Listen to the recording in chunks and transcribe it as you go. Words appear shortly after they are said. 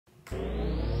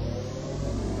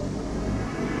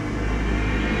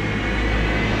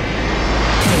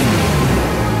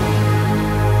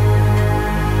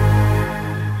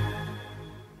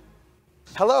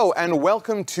Hello and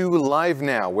welcome to Live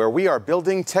Now, where we are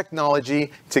building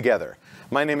technology together.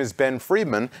 My name is Ben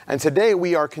Friedman, and today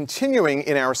we are continuing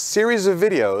in our series of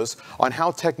videos on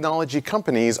how technology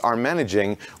companies are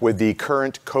managing with the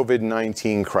current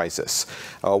COVID-19 crisis.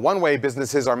 One way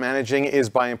businesses are managing is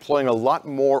by employing a lot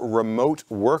more remote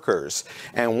workers.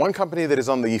 And one company that is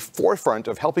on the forefront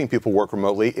of helping people work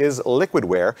remotely is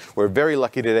Liquidware. We're very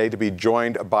lucky today to be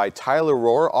joined by Tyler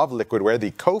Rohrer of Liquidware,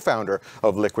 the co-founder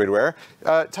of Liquidware.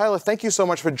 Tyler, thank you so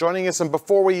much for joining us. And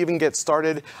before we even get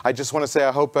started, I just want to say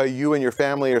I hope you and your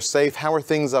family are safe. How are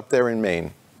things up there in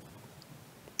Maine?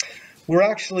 We're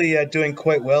actually doing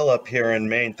quite well up here in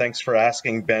Maine. Thanks for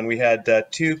asking, Ben. We had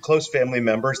two close family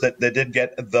members that did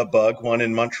get the bug, one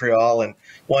in Montreal and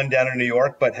one down in New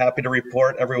York, but happy to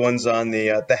report everyone's on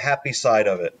the happy side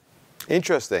of it.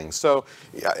 Interesting. So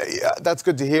that's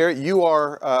good to hear. You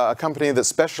are a company that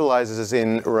specializes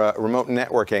in remote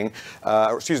networking,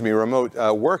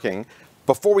 remote working.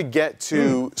 Before we get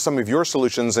to some of your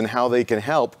solutions and how they can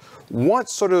help, what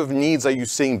sort of needs are you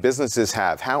seeing businesses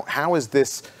have? How has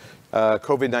this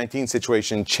COVID-19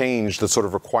 situation changed the sort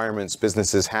of requirements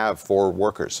businesses have for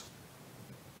workers?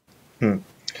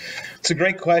 It's a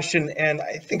great question. And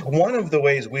I think one of the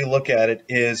ways we look at it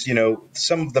is,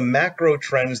 some of the macro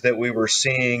trends that we were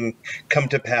seeing come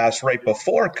to pass right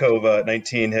before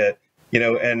COVID-19 hit.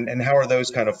 And how are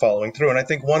those kind of following through? And I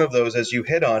think one of those, as you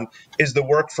hit on, is the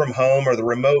work from home or the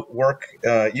remote work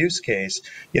use case.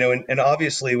 And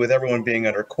obviously with everyone being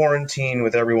under quarantine,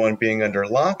 with everyone being under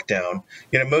lockdown,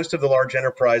 most of the large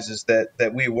enterprises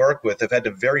that we work with have had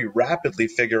to very rapidly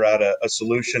figure out a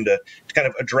solution to kind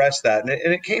of address that. And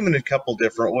it came in a couple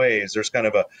different ways. There's kind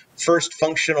of a first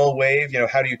functional wave,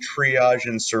 how do you triage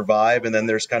and survive? And then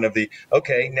there's kind of the,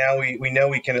 okay, now we know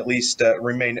we can at least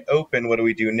remain open. What do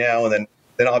we do now? And then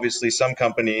obviously some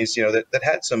companies, that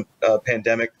had some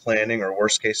pandemic planning or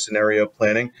worst case scenario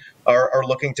planning are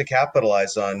looking to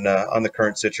capitalize on the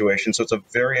current situation. So it's a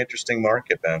very interesting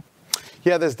market, Ben.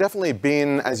 Yeah, there's definitely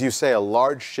been, as you say, a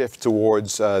large shift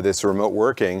towards this remote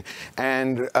working.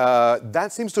 And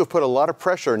that seems to have put a lot of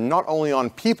pressure, not only on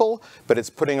people, but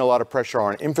it's putting a lot of pressure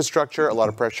on infrastructure, a lot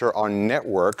of pressure on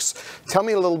networks. Tell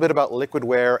me a little bit about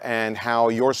Liquidware and how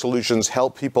your solutions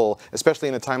help people, especially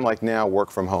in a time like now, work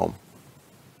from home.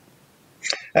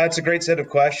 That's a great set of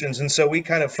questions. And so we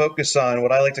kind of focus on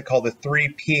what I like to call the 3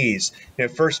 Ps.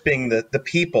 First being the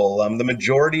people. The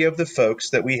majority of the folks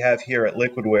that we have here at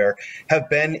Liquidware have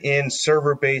been in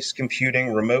server-based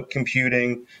computing, remote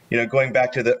computing, going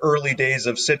back to the early days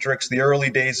of Citrix, the early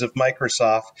days of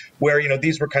Microsoft, where,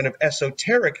 these were kind of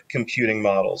esoteric computing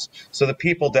models. So the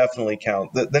people definitely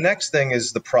count. The next thing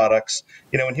is the products.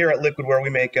 And here at Liquidware,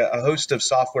 we make a host of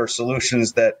software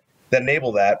solutions that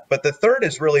enable that. But the third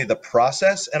is really the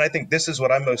process. And I think this is what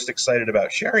I'm most excited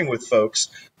about sharing with folks,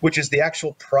 which is the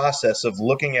actual process of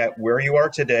looking at where you are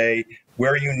today,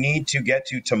 where you need to get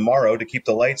to tomorrow to keep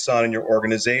the lights on in your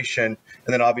organization,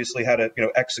 and then obviously how to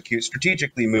execute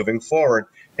strategically moving forward.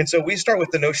 And so we start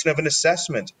with the notion of an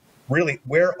assessment. Really,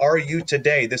 where are you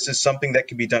today? This is something that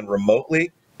can be done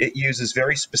remotely. It uses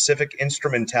very specific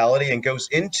instrumentality and goes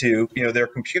into, their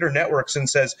computer networks and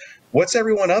says, what's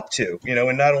everyone up to?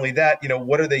 And not only that,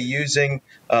 what are they using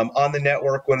on the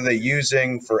network? What are they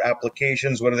using for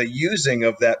applications? What are they using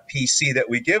of that PC that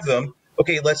we give them?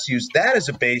 Okay, let's use that as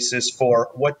a basis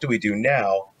for what do we do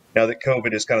now that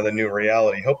COVID is kind of the new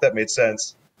reality. Hope that made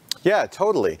sense. Yeah,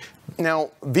 totally.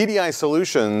 Now, VDI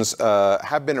solutions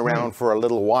have been around for a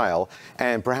little while,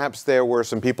 and perhaps there were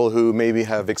some people who maybe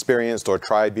have experienced or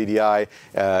tried VDI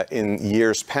in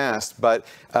years past, but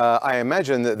I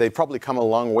imagine that they've probably come a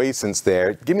long way since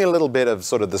there. Give me a little bit of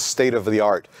sort of the state of the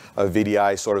art of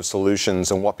VDI sort of solutions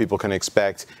and what people can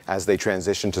expect as they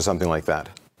transition to something like that.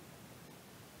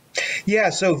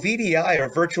 Yeah, so VDI,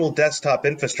 or virtual desktop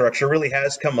infrastructure, really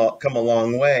has come a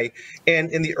long way.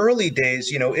 And in the early days,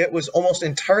 it was almost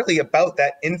entirely about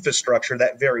that infrastructure,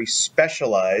 that very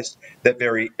specialized, that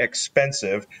very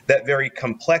expensive, that very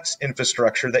complex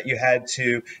infrastructure that you had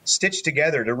to stitch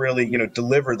together to really,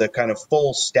 deliver the kind of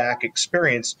full stack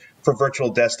experience for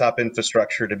virtual desktop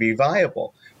infrastructure to be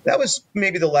viable. That was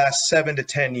maybe the last 7 to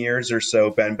 10 years or so,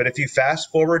 Ben. But if you fast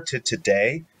forward to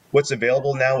today, what's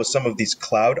available now with some of these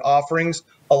cloud offerings,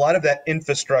 a lot of that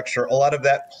infrastructure, a lot of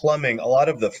that plumbing, a lot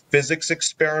of the physics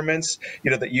experiments,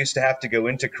 that used to have to go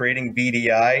into creating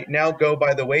VDI now go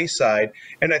by the wayside.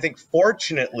 And I think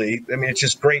fortunately, it's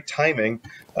just great timing,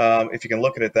 if you can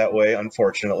look at it that way,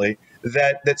 unfortunately,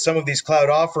 that some of these cloud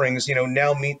offerings,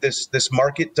 now meet this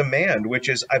market demand, which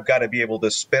is I've got to be able to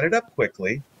spin it up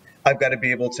quickly. I've got to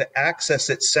be able to access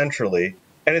it centrally.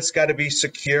 and it's got to be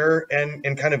secure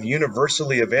and kind of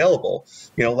universally available.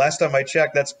 Last time I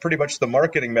checked, that's pretty much the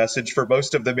marketing message for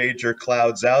most of the major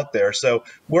clouds out there. So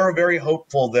we're very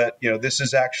hopeful that, this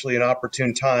is actually an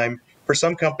opportune time for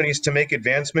some companies to make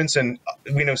advancements, and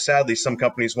we know sadly some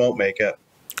companies won't make it.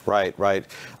 Right, right.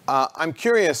 I'm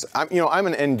curious. I'm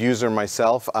an end user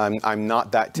myself. I'm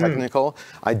not that technical.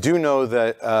 I do know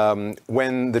that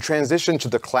when the transition to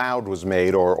the cloud was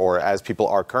made, or as people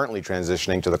are currently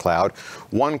transitioning to the cloud,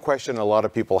 one question a lot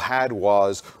of people had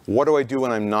was, what do I do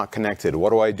when I'm not connected?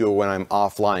 What do I do when I'm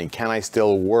offline? Can I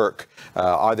still work?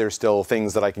 Are there still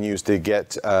things that I can use to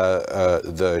get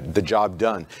the job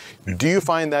done? Do you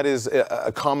find that is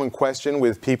a common question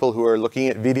with people who are looking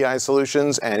at VDI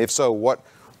solutions? And if so, what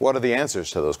are the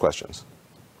answers to those questions?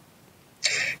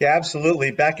 Yeah, absolutely.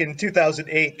 Back in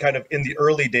 2008, kind of in the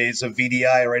early days of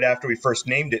VDI, right after we first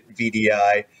named it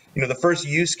VDI, the first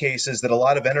use cases that a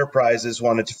lot of enterprises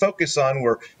wanted to focus on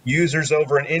were users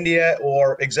over in India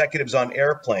or executives on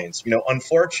airplanes.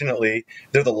 Unfortunately,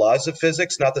 they're the laws of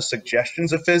physics, not the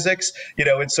suggestions of physics.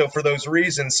 And so for those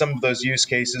reasons, some of those use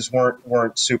cases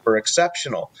weren't super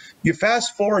exceptional. You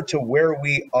fast forward to where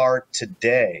we are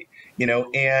today.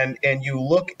 And you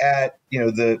look at,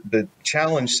 the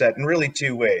challenge set in really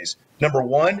two ways. Number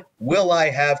one, will I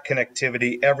have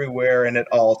connectivity everywhere and at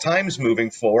all times moving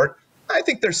forward? I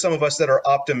think there's some of us that are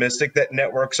optimistic that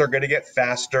networks are going to get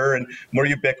faster and more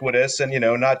ubiquitous and,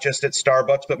 not just at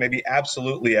Starbucks, but maybe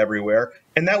absolutely everywhere.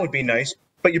 And that would be nice.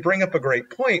 But you bring up a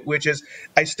great point, which is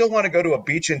I still want to go to a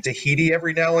beach in Tahiti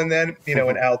every now and then,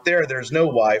 and out there's no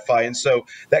Wi-Fi. And so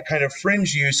that kind of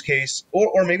fringe use case,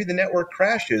 or maybe the network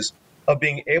crashes, of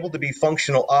being able to be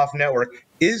functional off network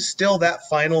is still that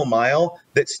final mile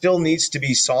that still needs to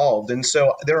be solved. And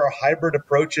so there are hybrid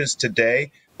approaches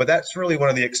today, but that's really one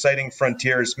of the exciting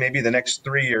frontiers, maybe the next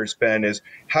 3 years, Ben, is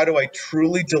how do I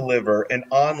truly deliver an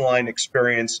online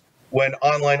experience when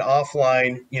online,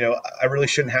 offline, I really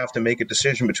shouldn't have to make a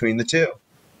decision between the two.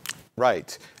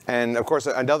 Right. And of course,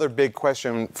 another big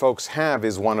question folks have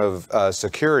is one of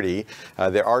security.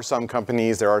 There are some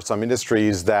companies, there are some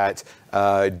industries that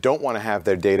don't want to have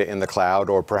their data in the cloud,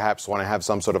 or perhaps want to have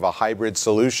some sort of a hybrid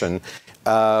solution.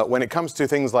 When it comes to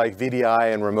things like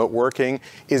VDI and remote working,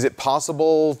 is it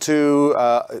possible to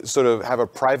sort of have a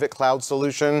private cloud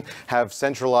solution, have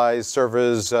centralized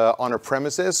servers on a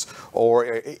premises?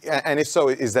 And if so,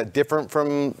 is that different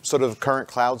from sort of current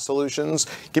cloud solutions?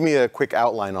 Give me a quick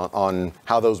outline on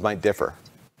how those might differ.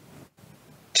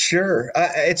 Sure.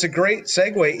 It's a great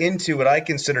segue into what I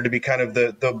consider to be kind of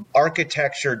the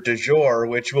architecture du jour,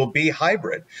 which will be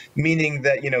hybrid, meaning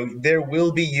that, there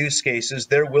will be use cases,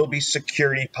 there will be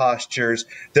security postures,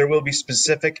 there will be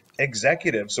specific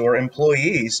executives or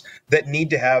employees that need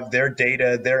to have their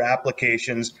data, their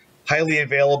applications highly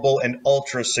available and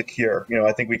ultra secure.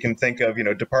 I think we can think of,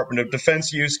 Department of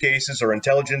Defense use cases or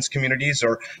intelligence communities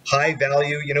or high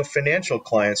value, financial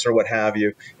clients or what have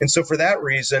you. And so for that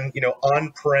reason,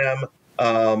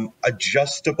 on-prem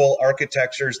adjustable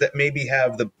architectures that maybe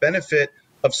have the benefit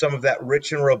of some of that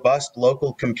rich and robust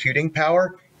local computing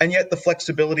power, and yet the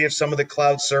flexibility of some of the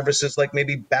cloud services like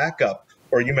maybe backup,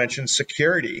 or you mentioned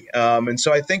security. And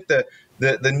so I think that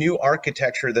the new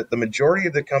architecture that the majority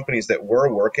of the companies that we're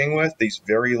working with, these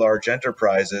very large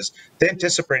enterprises, they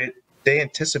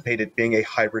anticipate it being a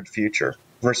hybrid future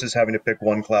versus having to pick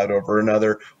one cloud over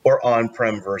another, or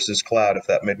on-prem versus cloud, if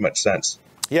that made much sense.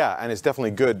 Yeah, and it's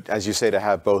definitely good, as you say, to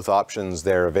have both options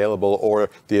there available, or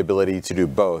the ability to do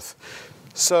both.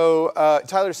 So,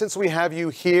 Tyler, since we have you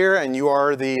here and you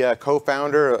are the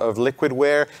co-founder of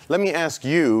Liquidware, let me ask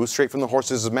you, straight from the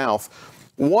horse's mouth,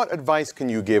 what advice can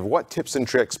you give? What tips and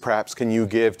tricks, perhaps, can you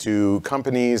give to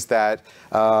companies that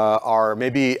are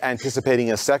maybe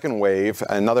anticipating a second wave,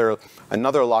 another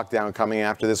lockdown coming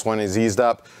after this one is eased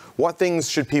up? What things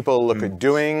should people look at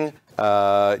doing,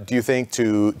 do you think,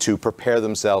 to prepare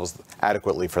themselves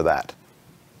adequately for that?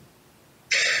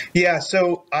 Yeah,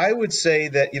 so I would say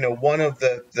that, one of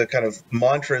the kind of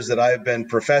mantras that I've been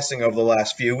professing over the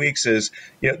last few weeks is,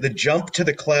 the jump to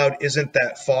the cloud isn't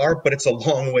that far, but it's a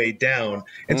long way down.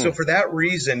 And so for that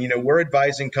reason, we're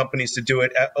advising companies to do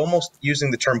it at almost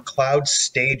using the term cloud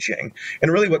staging. And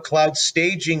really what cloud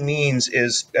staging means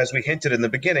is, as we hinted in the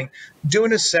beginning, do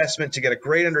an assessment to get a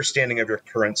great understanding of your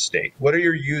current state. What are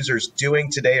your users doing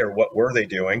today, or what were they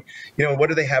doing? What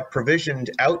do they have provisioned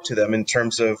out to them in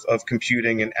terms of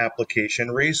computing and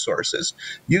application resources.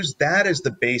 Use that as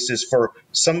the basis for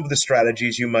some of the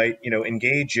strategies you might,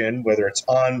 engage in, whether it's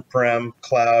on-prem,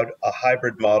 cloud, a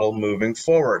hybrid model moving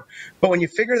forward. But when you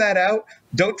figure that out,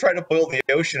 don't try to boil the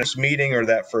ocean in this meeting or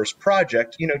that first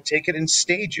project. Take it in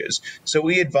stages. So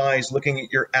we advise looking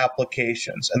at your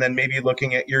applications, and then maybe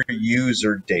looking at your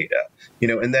user data,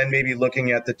 and then maybe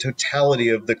looking at the totality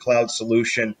of the cloud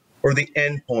solution, or the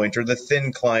endpoint, or the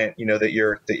thin client, that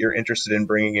you're interested in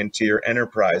bringing into your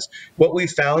enterprise. What we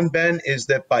found, Ben, is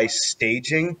that by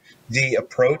staging the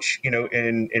approach,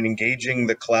 in engaging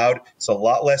the cloud, it's a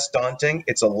lot less daunting,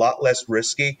 it's a lot less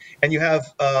risky, and you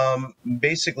have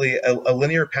basically a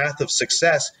linear path of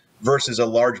success versus a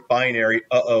large binary,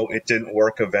 it didn't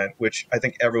work event, which I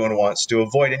think everyone wants to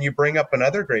avoid. And you bring up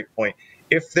another great point.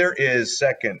 If there is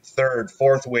second, third,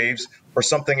 fourth waves or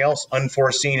something else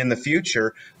unforeseen in the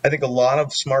future, I think a lot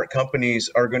of smart companies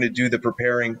are going to do the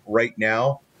preparing right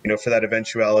now, for that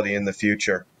eventuality in the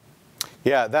future.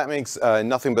 Yeah, that makes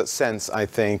nothing but sense, I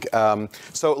think.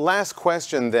 So last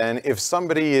question then, if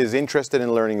somebody is interested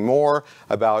in learning more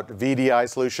about VDI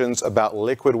solutions, about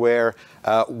Liquidware,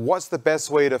 what's the best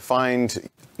way to find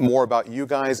more about you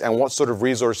guys, and what sort of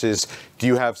resources do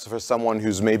you have for someone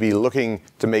who's maybe looking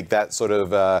to make that sort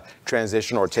of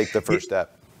transition or take the first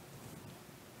step?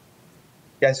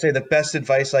 Yeah, I'd say the best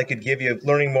advice I could give you,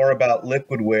 learning more about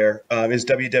Liquidware, is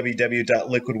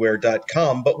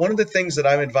www.liquidware.com. But one of the things that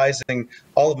I'm advising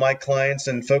all of my clients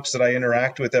and folks that I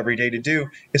interact with every day to do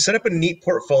is set up a neat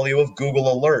portfolio of Google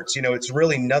Alerts. It's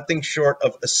really nothing short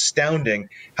of astounding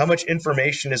how much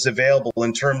information is available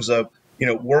in terms of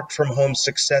work from home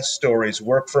success stories,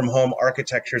 work from home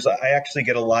architectures. I actually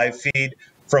get a live feed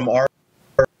from our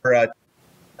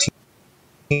team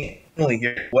here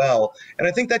as well. And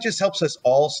I think that just helps us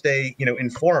all stay,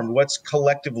 informed. What's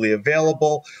collectively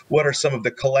available? What are some of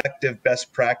the collective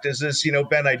best practices?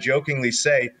 Ben, I jokingly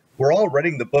say, we're all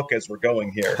reading the book as we're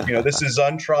going here. This is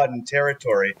untrodden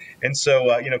territory. And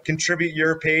so, contribute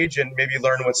your page and maybe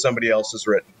learn what somebody else has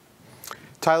written.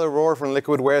 Tyler Rohrer from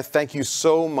Liquidware, thank you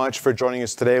so much for joining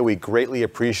us today. We greatly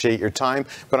appreciate your time,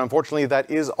 but unfortunately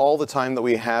that is all the time that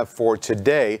we have for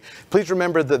today. Please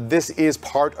remember that this is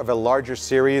part of a larger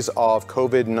series of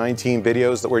COVID-19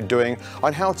 videos that we're doing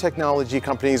on how technology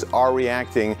companies are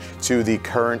reacting to the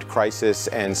current crisis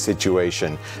and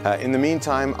situation. In the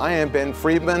meantime, I am Ben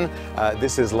Friedman.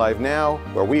 This is Live Now,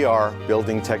 where we are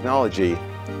building technology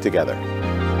together.